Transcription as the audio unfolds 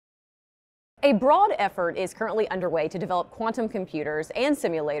A broad effort is currently underway to develop quantum computers and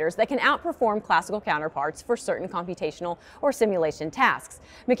simulators that can outperform classical counterparts for certain computational or simulation tasks.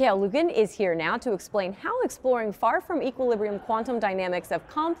 Mikail Lukin is here now to explain how exploring far from equilibrium quantum dynamics of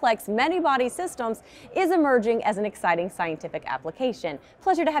complex many-body systems is emerging as an exciting scientific application.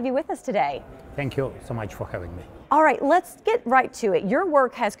 Pleasure to have you with us today. Thank you so much for having me. All right, let's get right to it. Your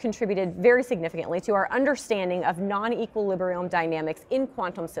work has contributed very significantly to our understanding of non-equilibrium dynamics in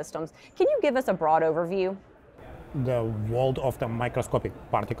quantum systems. Can you give us a broad overview? The world of the microscopic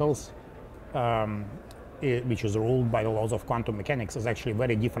particles, which is ruled by the laws of quantum mechanics, is actually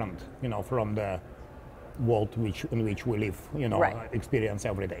very different, from the world in which we live, Right. experience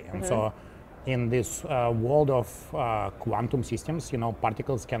every day. And so, in this world of quantum systems,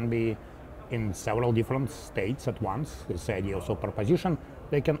 particles can be in several different states at once. This idea of superposition.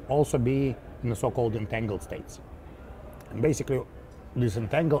 They can also be in the so-called entangled states. And basically, this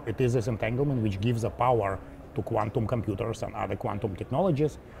entanglement which gives the power to quantum computers and other quantum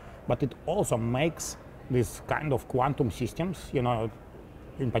technologies, but it also makes this kind of quantum systems,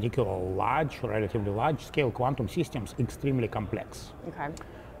 in particular relatively large-scale quantum systems, extremely complex. Okay.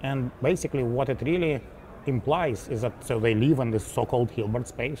 And basically, what it really implies is that they live in this so-called Hilbert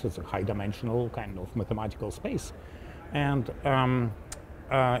space. It's a high-dimensional kind of mathematical space, and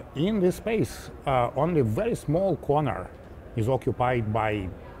in this space, only a very small corner is occupied by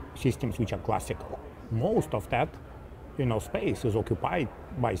systems which are classical. Most of that, space is occupied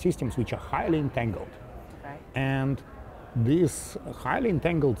by systems which are highly entangled. Okay. And this highly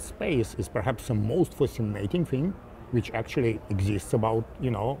entangled space is perhaps the most fascinating thing which actually exists about,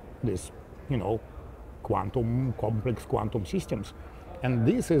 this, complex quantum systems. And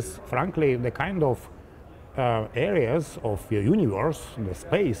this is, frankly, the kind of areas of the universe, the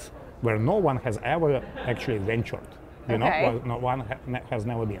space, where no one has ever actually ventured. No one has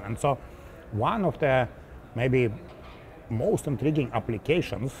never been. And so one of the maybe most intriguing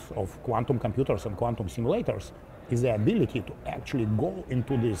applications of quantum computers and quantum simulators is the ability to actually go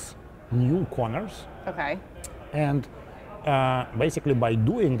into these new corners. Okay. And basically by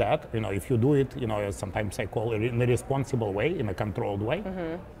doing that, if you do it, as sometimes I call it, in a responsible way, in a controlled way,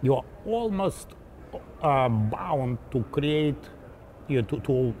 you're almost bound to create,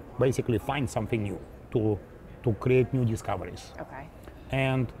 to basically find something new, to create new discoveries. Okay.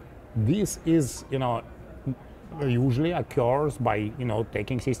 And this is, usually occurs by,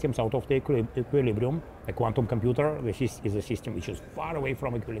 taking systems out of the equilibrium. A quantum computer is a system which is far away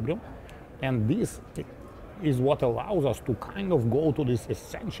from equilibrium. And this is what allows us to kind of go to these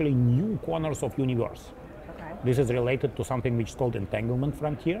essentially new corners of universe. Okay. This is related to something which is called entanglement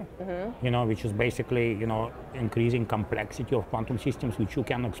frontier, which is basically, increasing complexity of quantum systems which you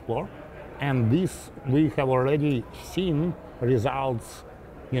can explore. And this, we have already seen results,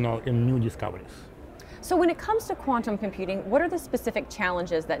 in new discoveries. So when it comes to quantum computing, what are the specific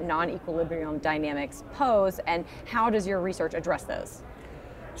challenges that non-equilibrium dynamics pose, and how does your research address those?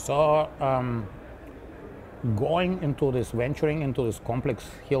 So, venturing into this complex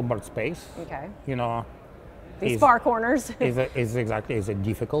Hilbert space, Okay. These far corners. is a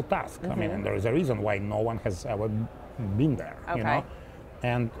difficult task. I mean, and there is a reason why no one has ever been there. Okay.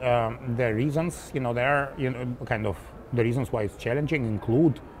 And the reasons, the reasons why it's challenging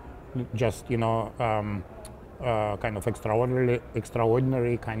include just, kind of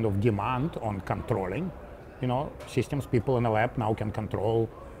extraordinary kind of demand on controlling, systems. People in the lab now can control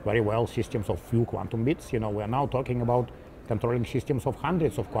very well systems of few quantum bits. We're now talking about controlling systems of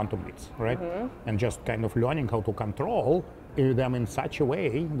hundreds of quantum bits, right? And just kind of learning how to control them in such a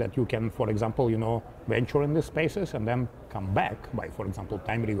way that you can, for example, venture in these spaces and then come back by, for example,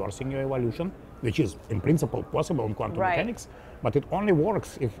 time reversing your evolution, which is in principle possible in quantum mechanics, but it only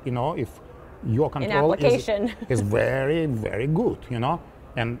works if, if your control is very, very good,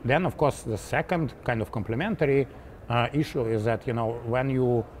 And then, of course, the second kind of complementary issue is that, when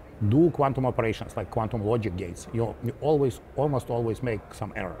you do quantum operations like quantum logic gates, you almost always make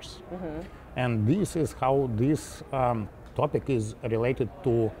some errors. And this is how this topic is related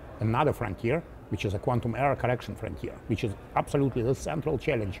to another frontier, which is a quantum error correction frontier, which is absolutely the central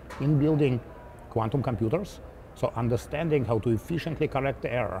challenge in building quantum computers. So understanding how to efficiently correct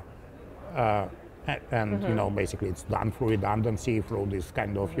the error, and basically it's done through redundancy, through this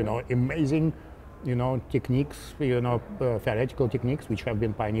kind of amazing techniques, theoretical techniques which have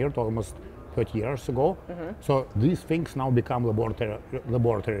been pioneered almost 30 years ago. So these things now become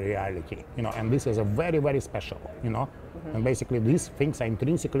laboratory reality, and this is a very, very special, and basically these things are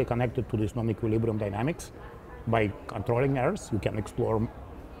intrinsically connected to this non-equilibrium dynamics. By controlling errors, you can explore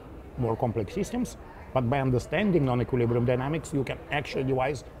more complex systems, but by understanding non-equilibrium dynamics, you can actually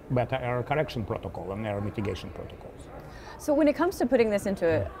devise better error correction protocol and error mitigation protocols. So when it comes to putting this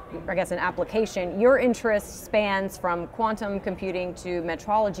into, I guess, an application, your interest spans from quantum computing to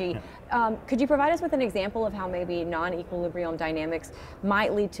metrology. Could you provide us with an example of how maybe non-equilibrium dynamics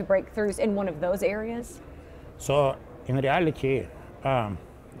might lead to breakthroughs in one of those areas? So in reality,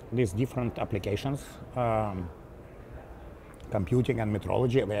 these different applications, computing and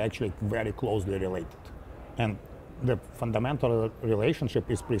metrology, they're actually very closely related. And the fundamental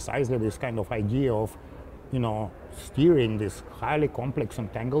relationship is precisely this kind of idea of, steering these highly complex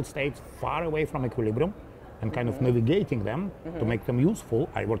entangled states far away from equilibrium and kind of navigating them to make them useful,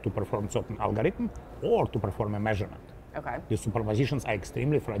 either to perform certain algorithm or to perform a measurement. Okay. These superpositions are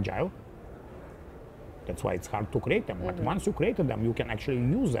extremely fragile. That's why it's hard to create them. But once you created them, you can actually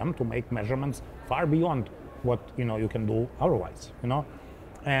use them to make measurements far beyond what you can do otherwise.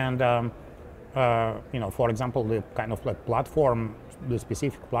 And for example, the kind of like platform, the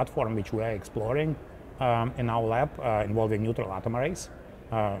specific platform which we are exploring in our lab involving neutral atom arrays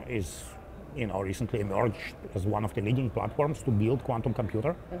is recently emerged as one of the leading platforms to build quantum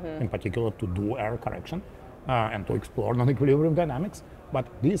computer, in particular to do error correction and to explore non-equilibrium dynamics. But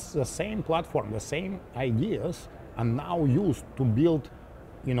this the same platform, the same ideas are now used to build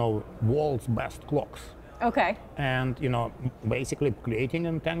world's best clocks. Okay. And basically creating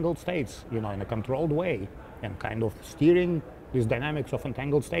entangled states in a controlled way and kind of steering these dynamics of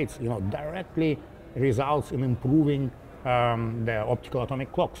entangled states directly results in improving the optical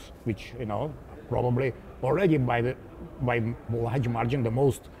atomic clocks, which probably already by large margin the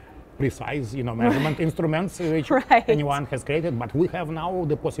most precise measurement instruments which anyone has created. But we have now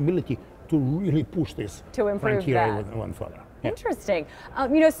the possibility to really push this to improve frontier even further. Interesting.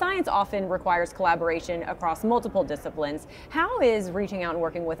 Science often requires collaboration across multiple disciplines. How is reaching out and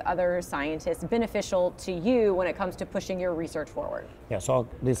working with other scientists beneficial to you when it comes to pushing your research forward? Yeah, so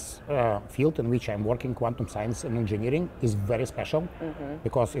this field in which I'm working, quantum science and engineering, is very special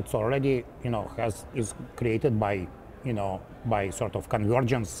because it's already, is created by, by sort of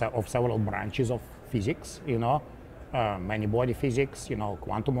convergence of several branches of physics, many body physics,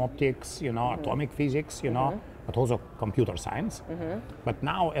 quantum optics, atomic physics, but also computer science. But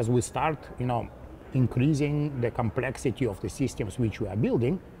now as we start, increasing the complexity of the systems which we are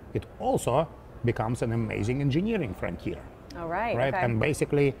building, it also becomes an amazing engineering frontier. All right. Right. Okay. And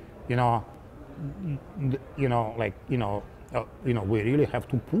basically, we really have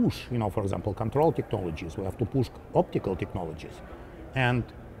to push, for example, control technologies. We have to push optical technologies, and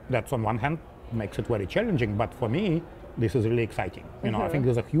that's on one hand makes it very challenging. But for me, this is really exciting. I think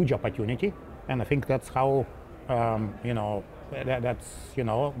there's a huge opportunity, and I think that's how.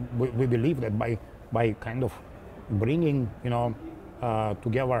 We believe that by kind of bringing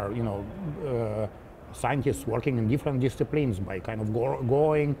together scientists working in different disciplines, by kind of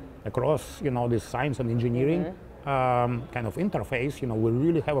going across this science and engineering kind of interface, we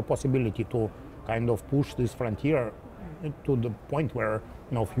really have a possibility to kind of push this frontier to the point where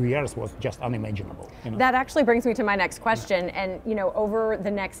a few years was just unimaginable. That actually brings me to my next question. And over the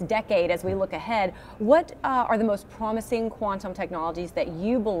next decade, as we look ahead, what are the most promising quantum technologies that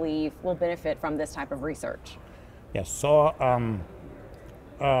you believe will benefit from this type of research? Yes. So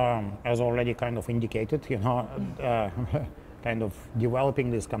as already kind of indicated, kind of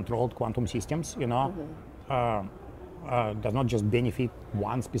developing these controlled quantum systems, does not just benefit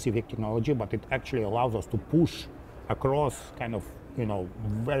one specific technology, but it actually allows us to push across kind of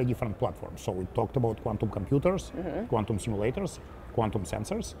very different platforms. So we talked about quantum computers, quantum simulators, quantum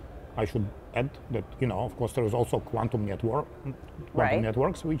sensors. I should add that of course there is also quantum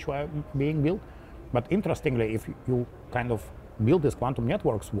networks which are being built. But interestingly, if you kind of build these quantum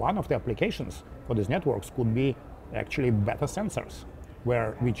networks, one of the applications for these networks could be actually better sensors,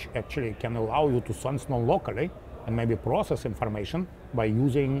 which actually can allow you to sense non-locally and maybe process information by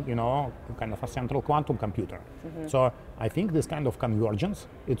using, kind of a central quantum computer. So I think this kind of convergence,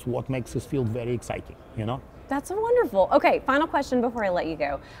 it's what makes this field very exciting, That's wonderful. Okay, final question before I let you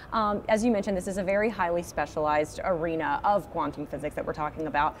go. As you mentioned, this is a very highly specialized arena of quantum physics that we're talking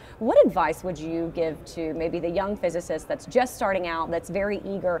about. What advice would you give to maybe the young physicist that's just starting out, that's very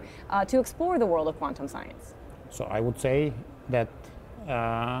eager to explore the world of quantum science? So I would say that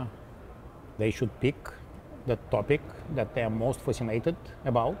they should pick the topic that they are most fascinated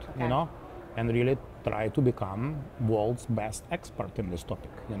about, and really try to become world's best expert in this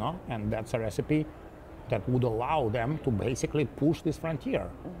topic, and that's a recipe that would allow them to basically push this frontier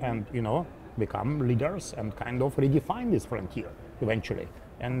and, become leaders and kind of redefine this frontier eventually.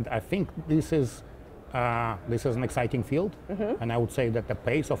 And I think this is an exciting field, and I would say that the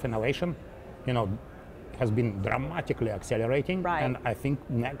pace of innovation, has been dramatically accelerating. Right. And I think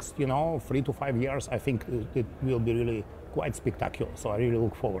next, 3 to 5 years, I think it will be really quite spectacular. So I really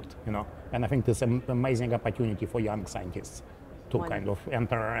look forward, and I think this is an amazing opportunity for young scientists to kind of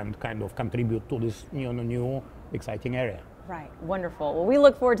enter and kind of contribute to this new exciting area. Right, wonderful. Well, we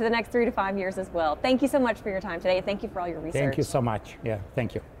look forward to the next 3 to 5 years as well. Thank you so much for your time today. Thank you for all your research. Thank you so much. Yeah,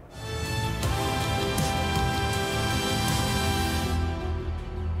 thank you.